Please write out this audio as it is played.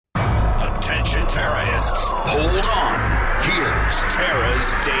Attention, terrorists. Hold on. Here's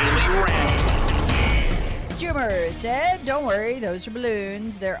Tara's Daily Rant. Schumer said, don't worry, those are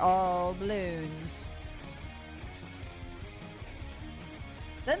balloons. They're all balloons.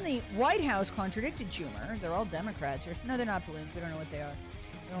 Then the White House contradicted Schumer. They're all Democrats here. No, they're not balloons. We don't know what they are.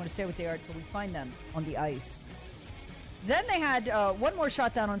 We don't want to say what they are until we find them on the ice. Then they had one more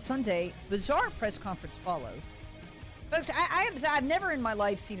shot down on Sunday. Bizarre press conference followed. Folks, I've never in my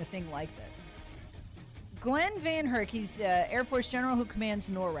life seen a thing like this. Glenn Van Herk, he's Air Force General who commands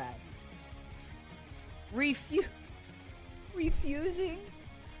NORAD. Refusing,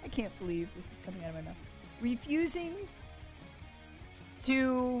 I can't believe this is coming out of my mouth. Refusing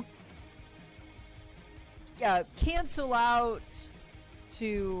to cancel out,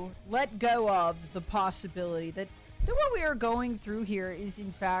 to let go of the possibility that what we are going through here is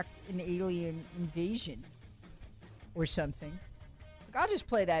in fact an alien invasion or something. I'll just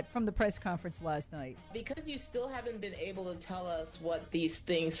play that from the press conference last night. Because you still haven't been able to tell us what these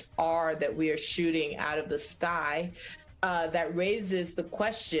things are that we are shooting out of the sky, that raises the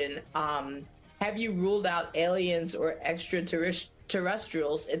question, have you ruled out aliens or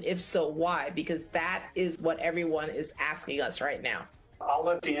extraterrestrials? And if so, why? Because that is what everyone is asking us right now. I'll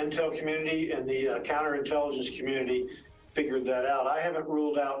let the intel community and the counterintelligence community figure that out. I haven't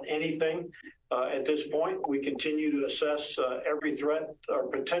ruled out anything. At this point, we continue to assess every threat or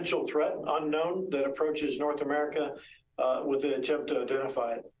potential threat unknown that approaches North America with an attempt to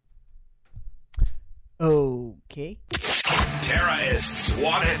identify it. Okay. Terrorists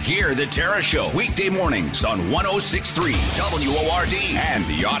wanted. Hear the Tara Show weekday mornings on 106.3 WORD and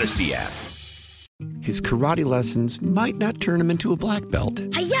the Odyssey app. His karate lessons might not turn him into a black belt.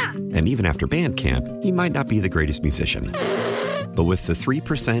 Hi-ya! And even after band camp, he might not be the greatest musician. But with the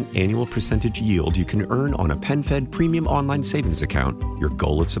 3% annual percentage yield you can earn on a PenFed premium online savings account, your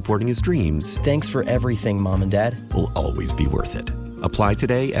goal of supporting his dreams... Thanks for everything, Mom and Dad. ...will always be worth it. Apply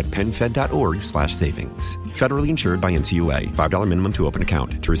today at PenFed.org/savings. Federally insured by NCUA. $5 minimum to open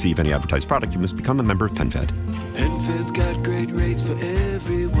account. To receive any advertised product, you must become a member of PenFed. PenFed's got great rates for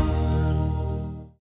everyone.